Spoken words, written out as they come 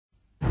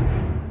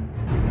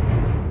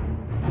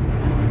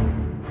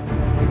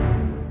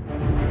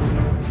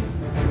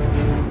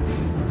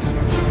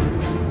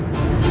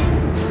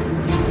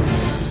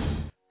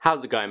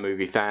How's it going,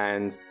 movie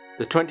fans?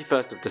 The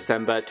 21st of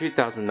December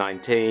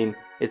 2019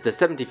 is the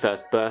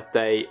 71st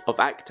birthday of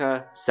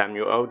actor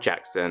Samuel L.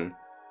 Jackson.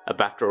 A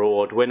BAFTA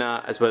award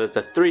winner as well as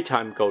a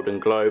 3-time Golden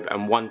Globe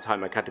and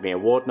 1-time Academy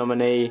Award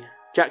nominee,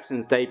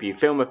 Jackson's debut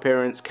film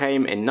appearance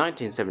came in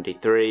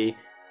 1973.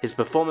 His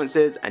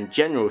performances and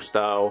general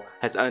style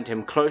has earned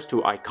him close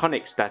to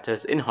iconic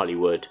status in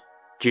Hollywood.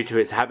 Due to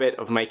his habit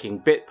of making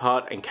bit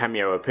part and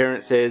cameo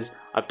appearances,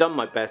 I've done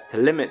my best to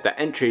limit the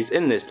entries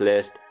in this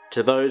list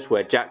to those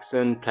where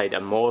Jackson played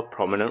a more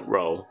prominent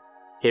role.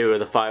 Here are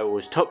the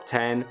Firewall's top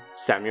 10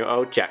 Samuel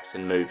L.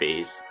 Jackson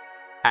movies.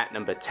 At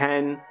number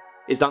 10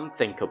 is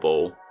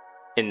Unthinkable.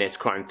 In this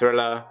crime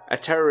thriller, a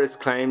terrorist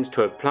claims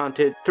to have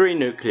planted 3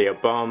 nuclear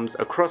bombs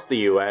across the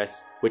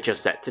US which are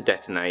set to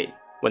detonate.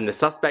 When the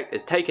suspect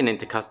is taken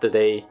into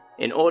custody,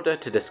 in order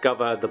to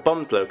discover the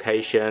bombs'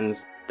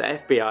 locations, the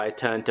FBI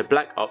turn to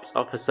Black Ops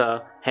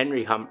officer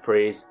Henry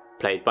Humphreys,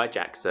 played by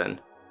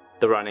Jackson.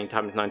 The running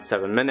time is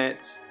 97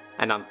 minutes,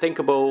 and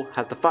Unthinkable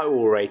has the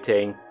Firewall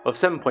rating of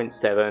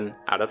 7.7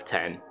 out of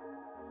 10.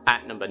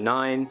 At number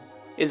 9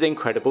 is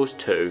Incredibles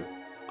 2.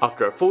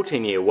 After a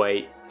 14-year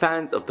wait,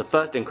 fans of the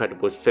first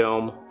Incredibles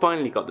film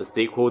finally got the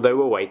sequel they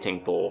were waiting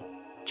for.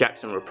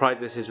 Jackson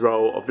reprises his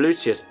role of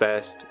Lucius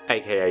Best,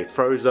 aka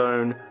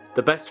Frozone,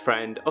 the best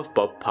friend of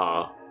Bob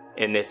Parr.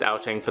 In this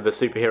outing for the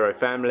superhero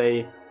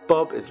family,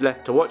 Bob is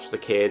left to watch the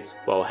kids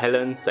while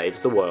Helen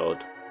saves the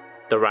world.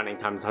 The running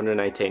time is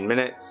 118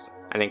 minutes,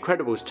 and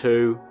Incredibles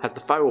 2 has the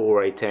Firewall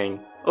rating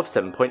of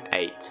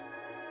 7.8.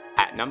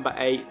 At number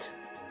 8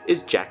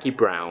 is Jackie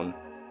Brown.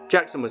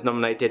 Jackson was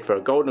nominated for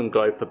a Golden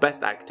Globe for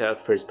Best Actor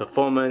for his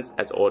performance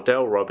as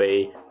Ordell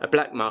Robbie, a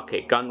black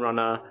market gun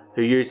runner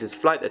who uses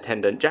flight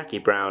attendant Jackie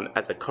Brown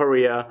as a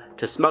courier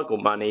to smuggle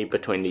money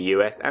between the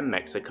US and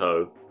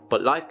Mexico.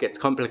 But life gets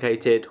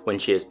complicated when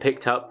she is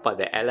picked up by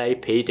the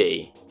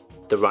LAPD.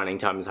 The running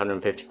time is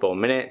 154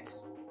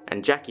 minutes,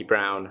 and Jackie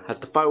Brown has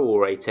the Firewall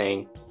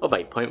rating of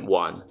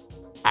 8.1.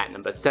 At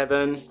number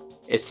 7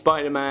 is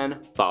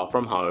Spider-Man: Far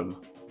From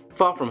Home.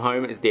 Far From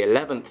Home is the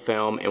 11th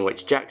film in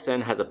which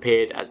Jackson has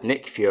appeared as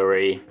Nick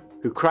Fury,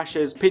 who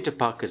crashes Peter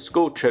Parker's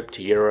school trip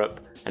to Europe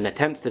and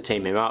attempts to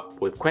team him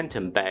up with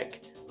Quentin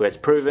Beck, who has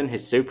proven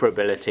his super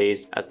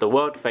abilities as the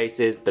world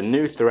faces the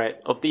new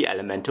threat of the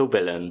elemental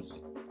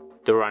villains.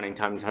 The running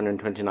time is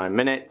 129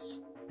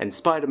 minutes, and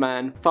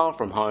Spider-Man: Far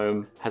From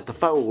Home has the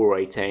Firewall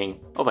rating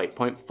of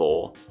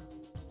 8.4.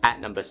 At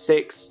number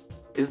 6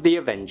 is The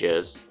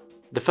Avengers.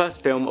 The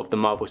first film of the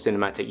Marvel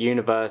Cinematic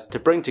Universe to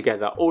bring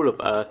together all of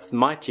Earth's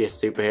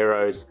mightiest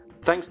superheroes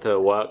thanks to the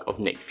work of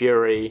Nick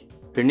Fury,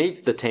 who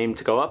needs the team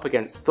to go up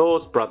against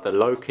Thor's brother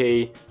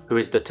Loki, who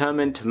is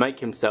determined to make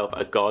himself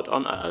a god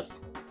on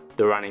Earth.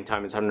 The running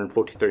time is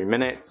 143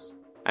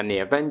 minutes, and The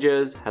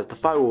Avengers has the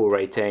Firewall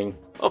rating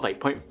of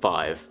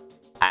 8.5.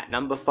 At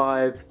number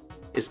 5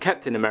 is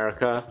Captain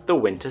America: The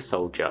Winter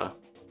Soldier.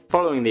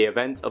 Following the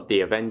events of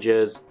The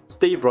Avengers,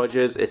 Steve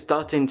Rogers is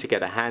starting to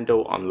get a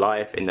handle on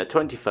life in the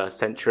 21st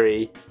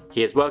century.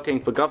 He is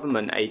working for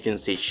government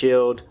agency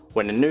S.H.I.E.L.D.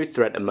 when a new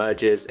threat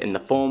emerges in the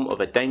form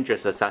of a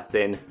dangerous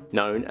assassin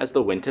known as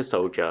the Winter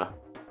Soldier.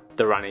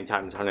 The running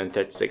time is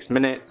 136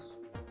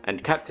 minutes,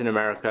 and Captain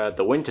America: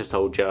 The Winter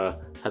Soldier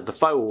has the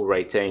Firewall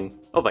rating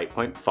of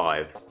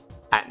 8.5.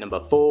 At number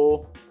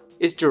 4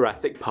 is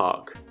Jurassic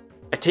Park.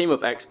 A team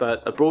of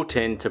experts are brought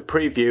in to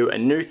preview a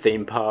new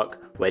theme park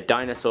where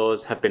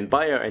dinosaurs have been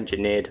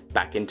bioengineered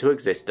back into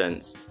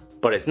existence.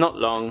 But it's not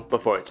long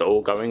before it's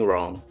all going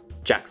wrong.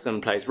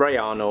 Jackson plays Ray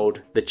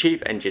Arnold, the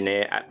chief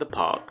engineer at the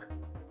park.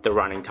 The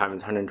running time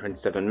is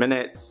 127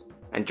 minutes,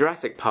 and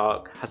Jurassic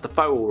Park has the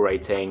Firewall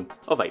rating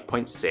of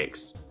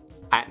 8.6.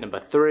 At number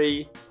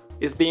 3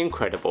 is The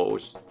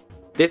Incredibles.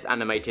 This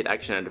animated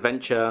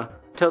action-adventure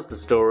tells the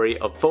story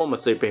of former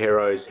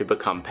superheroes who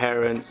become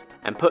parents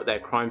and put their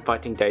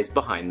crime-fighting days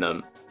behind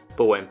them.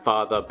 But when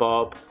Father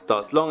Bob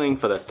starts longing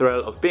for the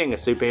thrill of being a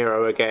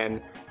superhero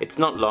again, it's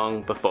not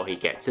long before he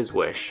gets his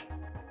wish.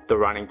 The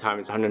running time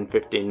is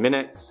 115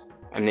 minutes,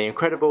 and The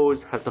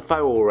Incredibles has the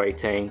Firewall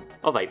rating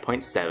of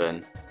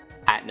 8.7.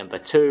 At number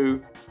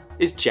 2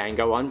 is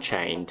Django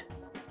Unchained.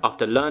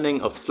 After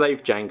learning of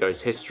slave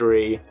Django's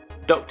history,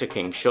 Dr.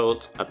 King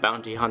Schultz, a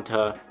bounty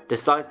hunter,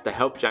 decides to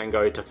help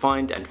Django to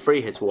find and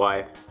free his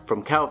wife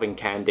from Calvin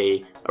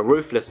Candy, a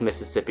ruthless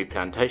Mississippi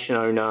plantation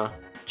owner.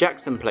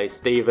 Jackson plays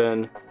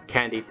Steven,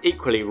 Candy's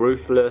equally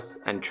ruthless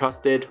and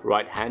trusted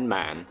right-hand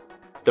man.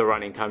 The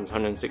running time is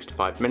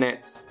 165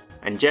 minutes,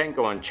 and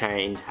Django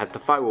Unchained has the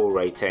Firewall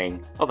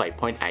rating of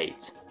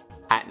 8.8.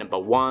 At number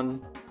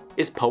 1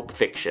 is Pulp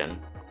Fiction.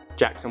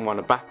 Jackson won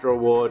a BAFTA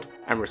award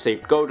and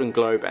received Golden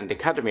Globe and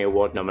Academy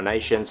Award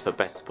nominations for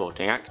Best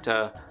Supporting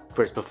Actor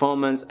for his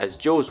performance as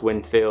Jules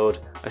Winfield,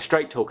 a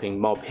straight-talking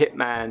mob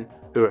hitman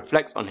who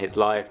reflects on his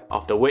life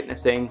after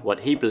witnessing what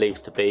he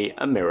believes to be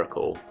a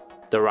miracle.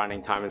 The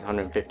running time is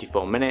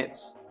 154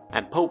 minutes,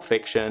 and Pulp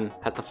Fiction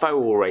has the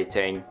Firewall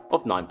rating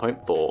of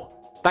 9.4.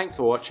 Thanks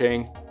for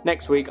watching.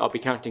 Next week I'll be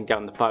counting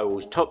down the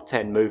Firewall's top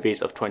 10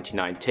 movies of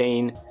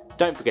 2019.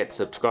 Don't forget to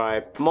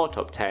subscribe for more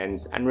top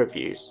 10s and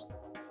reviews.